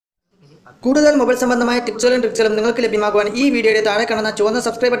കൂടുതൽ മൊബൈൽ സംബന്ധമായ ടിപ്സുകളും ട്രിക്സുകളും നിങ്ങൾക്ക് ലഭ്യമാകുവാൻ ഈ വീഡിയോയുടെ താഴെ കാണുന്ന ചുവന്ന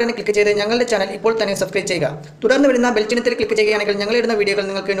സബ്സ്ക്രൈബ് ബട്ടണിൽ ക്ലിക്ക് ചെയ്ത് ഞങ്ങളുടെ ചാനൽ ഇപ്പോൾ തന്നെ സബ്സ്ക്രൈബ് ചെയ്യുക. തുടർന്ന് വരുന്ന ബെൽ ചിഹ്നത്തിൽ ക്ലിക്ക് ചെയ്യുകയാണെങ്കിൽ ഞങ്ങളിടുന്ന വീഡിയോകൾ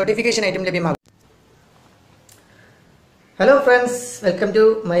നിങ്ങൾക്ക് നോട്ടിഫിക്കേഷൻ ആയിട്ടും ലഭ്യമാകും. Hello friends, welcome to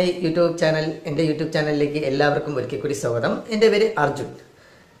my YouTube channel. എൻ്റെ യൂട്യൂബ് ചാനലിലേക്ക് എല്ലാവർക്കും ഒരിക്കൽ കൂടി സ്വാഗതം. എൻ്റെ പേര് അർജുൻ.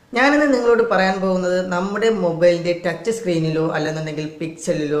 ഞാനിന്ന് നിങ്ങളോട് പറയാൻ പോകുന്നത് നമ്മുടെ മൊബൈലിൻ്റെ ടച്ച് സ്ക്രീനിലോ അല്ലെന്നുണ്ടെങ്കിൽ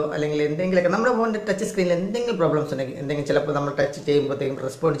പിക്സലിലോ അല്ലെങ്കിൽ എന്തെങ്കിലുമൊക്കെ നമ്മുടെ ഫോണിൻ്റെ ടച്ച് സ്ക്രീനിൽ എന്തെങ്കിലും പ്രോബ്ലംസ് ഉണ്ടെങ്കിൽ എന്തെങ്കിലും ചിലപ്പോൾ നമ്മൾ ടച്ച് ചെയ്യുമ്പോഴത്തേക്കും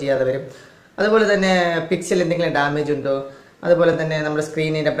റെസ്പോണ്ട് ചെയ്യാതെ വരും. അതുപോലെ തന്നെ പിക്സൽ എന്തെങ്കിലും ഡാമേജ് ഉണ്ടോ, അതുപോലെ തന്നെ നമ്മുടെ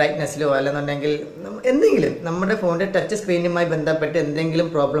സ്ക്രീനിൻ്റെ ബ്രൈറ്റ്നെസ്സിലോ അല്ലെന്നുണ്ടെങ്കിൽ എന്തെങ്കിലും നമ്മുടെ ഫോണിൻ്റെ ടച്ച് സ്ക്രീനുമായി ബന്ധപ്പെട്ട് എന്തെങ്കിലും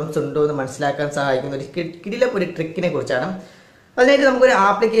പ്രോബ്ലംസ് ഉണ്ടോ എന്ന് മനസ്സിലാക്കാൻ സഹായിക്കുന്ന ഒരു ട്രിക്കിനെ കുറിച്ചാണ്. അതിനായിട്ട് നമുക്കൊരു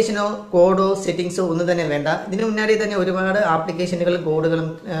ആപ്ലിക്കേഷനോ കോഡോ സെറ്റിങ്സോ ഒന്നും തന്നെ വേണ്ട. ഇതിന് മുന്നാടി തന്നെ ഒരുപാട് ആപ്ലിക്കേഷനുകളും കോഡുകളും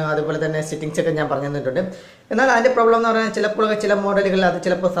അതുപോലെ തന്നെ സെറ്റിങ്സൊക്കെ ഞാൻ പറഞ്ഞു തന്നിട്ടുണ്ട്. എന്നാൽ അതിൻ്റെ പ്രോബ്ലം എന്ന് പറഞ്ഞാൽ ചിലപ്പോൾ ചില മോഡലുകളിൽ അത്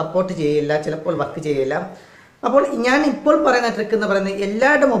ചിലപ്പോൾ സപ്പോർട്ട് ചെയ്യില്ല, ചിലപ്പോൾ വർക്ക് ചെയ്യില്ല. അപ്പോൾ ഞാൻ ഇപ്പോൾ പറയുന്ന ട്രിക്ക് എന്ന് പറയുന്നത്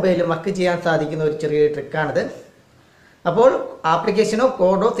എല്ലാവരുടെ മൊബൈലും വർക്ക് ചെയ്യാൻ സാധിക്കുന്ന ഒരു ചെറിയൊരു ട്രിക്കാണിത്. അപ്പോൾ ആപ്ലിക്കേഷനോ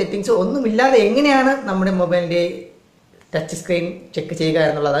കോഡോ സെറ്റിങ്സോ ഒന്നുമില്ലാതെ എങ്ങനെയാണ് നമ്മുടെ മൊബൈലിൻ്റെ ടച്ച് സ്ക്രീൻ ചെക്ക്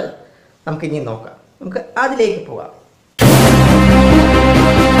ചെയ്യുക എന്നുള്ളത് നമുക്ക് ഇനി നോക്കാം. നമുക്ക് അതിലേക്ക് പോകാം.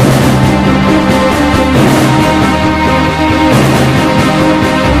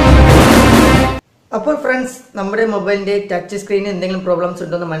 അപ്പോൾ ഫ്രണ്ട്സ്, നമ്മുടെ മൊബൈലിൻ്റെ ടച്ച് സ്ക്രീനിൽ എന്തെങ്കിലും പ്രോബ്ലംസ്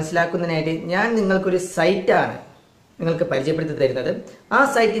ഉണ്ടോ എന്ന് മനസ്സിലാക്കുന്നതിനായിട്ട് ഞാൻ നിങ്ങൾക്കൊരു സൈറ്റാണ് നിങ്ങൾക്ക് പരിചയപ്പെടുത്തി തരുന്നത്. ആ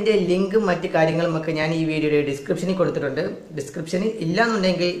സൈറ്റിൻ്റെ ലിങ്കും മറ്റ് കാര്യങ്ങളും ഒക്കെ ഞാൻ ഈ വീഡിയോയുടെ ഡിസ്ക്രിപ്ഷനിൽ കൊടുത്തിട്ടുണ്ട്. ഡിസ്ക്രിപ്ഷനിൽ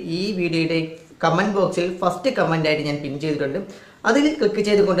ഇല്ലാന്നുണ്ടെങ്കിൽ ഈ വീഡിയോയുടെ കമൻറ്റ് ബോക്സിൽ ഫസ്റ്റ് കമൻ്റായിട്ട് ഞാൻ പിൻ ചെയ്തിട്ടുണ്ട്. അതിൽ ക്ലിക്ക്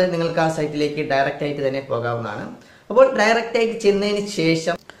ചെയ്തുകൊണ്ട് നിങ്ങൾക്ക് ആ സൈറ്റിലേക്ക് ഡയറക്റ്റായിട്ട് തന്നെ പോകാവുന്നതാണ്. അപ്പോൾ ഡയറക്റ്റായിട്ട് ചെന്നതിന്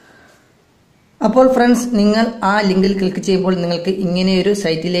ശേഷം അപ്പോൾ ഫ്രണ്ട്സ്, നിങ്ങൾ ആ ലിങ്കിൽ ക്ലിക്ക് ചെയ്യുമ്പോൾ നിങ്ങൾക്ക് ഇങ്ങനെയൊരു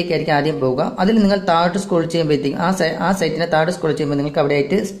സൈറ്റിലേക്കായിരിക്കും ആദ്യം പോവുക. അതിൽ നിങ്ങൾ താഴോട്ട് സ്ക്രോൾ ചെയ്യുമ്പോഴത്തേക്കും ആ സൈറ്റിനെ താഴോട്ട് സ്ക്രോൾ ചെയ്യുമ്പോൾ നിങ്ങൾക്ക്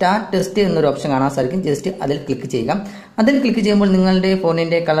അവിടെയായിട്ട് സ്റ്റാർട്ട് ടെസ്റ്റ് എന്നൊരു ഓപ്ഷൻ കാണാൻ സാധിക്കും. ജസ്റ്റ് അതിൽ ക്ലിക്ക് ചെയ്യുക. അതിൽ ക്ലിക്ക് ചെയ്യുമ്പോൾ നിങ്ങളുടെ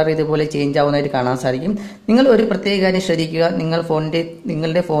ഫോണിൻ്റെ കളർ ഇതുപോലെ ചേഞ്ച് ആവുന്നതായിട്ട് കാണാൻ സാധിക്കും. നിങ്ങൾ ഒരു പ്രത്യേക കാര്യം ശ്രദ്ധിക്കുക,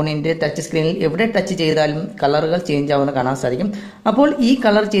 നിങ്ങളുടെ ഫോണിൻ്റെ ടച്ച് സ്ക്രീനിൽ എവിടെ ടച്ച് ചെയ്താലും കളറുകൾ ചേഞ്ച് ആവുന്ന കാണാൻ സാധിക്കും. അപ്പോൾ ഈ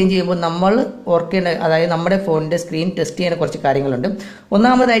കളർ ചേഞ്ച് ചെയ്യുമ്പോൾ നമ്മൾ ഓർക്കേണ്ട, അതായത് നമ്മുടെ ഫോണിൻ്റെ സ്ക്രീൻ ടെസ്റ്റ് ചെയ്യുന്ന കുറച്ച് കാര്യങ്ങളുണ്ട്.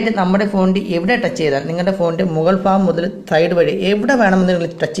 ഒന്നാമതായിട്ട് നമ്മുടെ ഫോണിൻ്റെ എവിടെ ടച്ച് ചെയ്താൽ നിങ്ങളുടെ ഫോണിൻ്റെ മുകൾ ഭാഗം മുതൽ സൈഡ് വഴി എവിടെ വേണമെന്ന് നിങ്ങൾ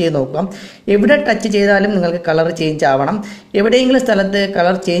ടച്ച് ചെയ്ത് നോക്കുക. എവിടെ ടച്ച് ചെയ്താലും നിങ്ങൾക്ക് കളർ ചേഞ്ച് ആവണം. എവിടെയെങ്കിലും സ്ഥലത്ത്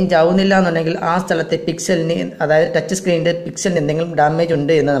കളർ ചേഞ്ച് ആവുന്നില്ല എന്നുണ്ടെങ്കിൽ ആ സ്ഥലത്തെ പിക്സലിന്, അതായത് ടച്ച് സ്ക്രീനിൻ്റെ പിക്സലിന് എന്തെങ്കിലും ഡാമേജ്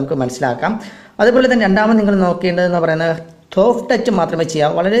ഉണ്ട് എന്ന് നമുക്ക് മനസ്സിലാക്കാം. അതുപോലെ തന്നെ രണ്ടാമത് നിങ്ങൾ നോക്കേണ്ടതെന്ന് പറയുന്നത് സോഫ്റ്റ് ടച്ച് മാത്രമേ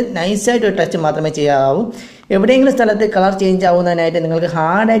ചെയ്യാവൂ. വളരെ നൈസായിട്ട് ഒരു ടച്ച് മാത്രമേ ചെയ്യാവൂ. എവിടെയെങ്കിലും സ്ഥലത്ത് കളർ ചേഞ്ച് ആവുന്നതിനായിട്ട് നിങ്ങൾക്ക്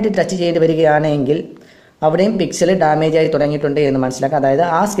ഹാർഡായിട്ട് ടച്ച് ചെയ്ത് വരികയാണെങ്കിൽ അവിടെയും പിക്സൽ ഡാമേജ് ആയി തുടങ്ങിയിട്ടുണ്ട് എന്ന് മനസ്സിലാക്കാം. അതായത്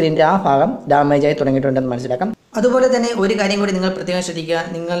ആ സ്ക്രീനിൻ്റെ ആ ഭാഗം ഡാമേജ് ആയി തുടങ്ങിയിട്ടുണ്ടെന്ന് മനസ്സിലാക്കാം. അതുപോലെ തന്നെ ഒരു കാര്യം കൂടി നിങ്ങൾ പ്രത്യേകം ശ്രദ്ധിക്കുക,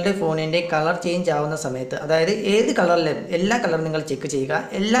 നിങ്ങളുടെ ഫോണിൻ്റെ കളർ ചേഞ്ച് ആവുന്ന സമയത്ത്, അതായത് ഏത് കളറിലും എല്ലാ കളറും നിങ്ങൾ ചെക്ക് ചെയ്യുക.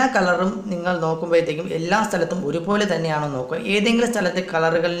 എല്ലാ കളറും നിങ്ങൾ നോക്കുമ്പോഴത്തേക്കും എല്ലാ സ്ഥലത്തും ഒരുപോലെ തന്നെയാണോ നോക്കുക. ഏതെങ്കിലും സ്ഥലത്ത്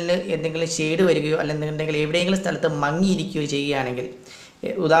കളറുകളിൽ എന്തെങ്കിലും ഷെയ്ഡ് വരികയോ അല്ലെന്നുണ്ടെങ്കിൽ എവിടെയെങ്കിലും സ്ഥലത്ത് മങ്ങിയിരിക്കുകയോ ചെയ്യുകയാണെങ്കിൽ,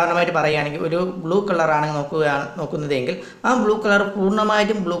 ഉദാഹരണമായിട്ട് പറയുകയാണെങ്കിൽ ഒരു ബ്ലൂ കളറാണ് നോക്കുന്നതെങ്കിൽ ആ ബ്ലൂ കളർ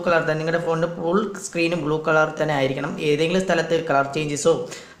പൂർണ്ണമായിട്ടും ബ്ലൂ കളർ തന്നെ, നിങ്ങളുടെ ഫോണിൻ്റെ ഫുൾ സ്ക്രീനും ബ്ലൂ കളർ തന്നെ ആയിരിക്കണം. ഏതെങ്കിലും സ്ഥലത്ത് കളർ ചേഞ്ചസോ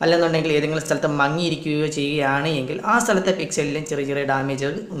അല്ലെന്നുണ്ടെങ്കിൽ ഏതെങ്കിലും സ്ഥലത്ത് മങ്ങിയിരിക്കുകയോ ചെയ്യുകയാണ് എങ്കിൽ ആ സ്ഥലത്തെ പിക്സലിലും ചെറിയ ചെറിയ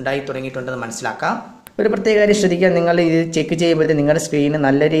ഡാമേജുകൾ ഉണ്ടായി തുടങ്ങിയിട്ടുണ്ടെന്ന് മനസ്സിലാക്കാം. ഒരു പ്രത്യേക കാര്യം ശ്രദ്ധിക്കുക, നിങ്ങൾ ഇത് ചെക്ക് ചെയ്യുമ്പോഴത്തെ നിങ്ങളുടെ സ്ക്രീന്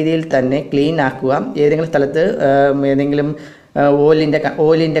നല്ല രീതിയിൽ തന്നെ ക്ലീൻ ആക്കുക. ഏതെങ്കിലും സ്ഥലത്ത് ഏതെങ്കിലും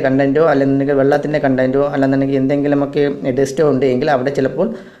ഓയിലിൻ്റെ കണ്ടൻറ്റോ അല്ലെന്നുണ്ടെങ്കിൽ വെള്ളത്തിൻ്റെ കണ്ടൻറ്റോ അല്ലെന്നുണ്ടെങ്കിൽ എന്തെങ്കിലുമൊക്കെ ഡസ്റ്റോ ഉണ്ടെങ്കിൽ അവിടെ ചിലപ്പോൾ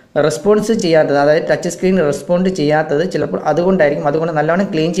റെസ്പോൺസ് ചെയ്യാത്തത്, അതായത് ടച്ച് സ്ക്രീൻ റെസ്പോണ്ട് ചെയ്യാത്തത് ചിലപ്പോൾ അതുകൊണ്ടായിരിക്കും. അതുകൊണ്ട് നല്ലോണം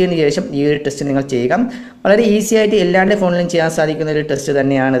ക്ലീൻ ചെയ്തതിന് ശേഷം ഈ ഒരു ടെസ്റ്റ് നിങ്ങൾ ചെയ്യുക. വളരെ ഈസി ആയിട്ട് എല്ലാവരുടെ ഫോണിലും ചെയ്യാൻ സാധിക്കുന്ന ഒരു ടെസ്റ്റ്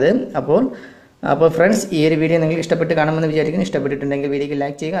തന്നെയാണിത്. അപ്പോൾ ഫ്രണ്ട്സ്, ഈ ഒരു വീഡിയോ നിങ്ങൾക്ക് ഇഷ്ടപ്പെട്ട് കാണുമെന്ന് വിചാരിക്കുന്നു. ഇഷ്ടപ്പെട്ടിട്ടുണ്ടെങ്കിൽ വീഡിയോക്ക്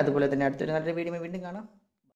ലൈക്ക് ചെയ്യുക. അതുപോലെ തന്നെ അടുത്തൊരു നല്ലൊരു വീഡിയോ വീണ്ടും കാണാം.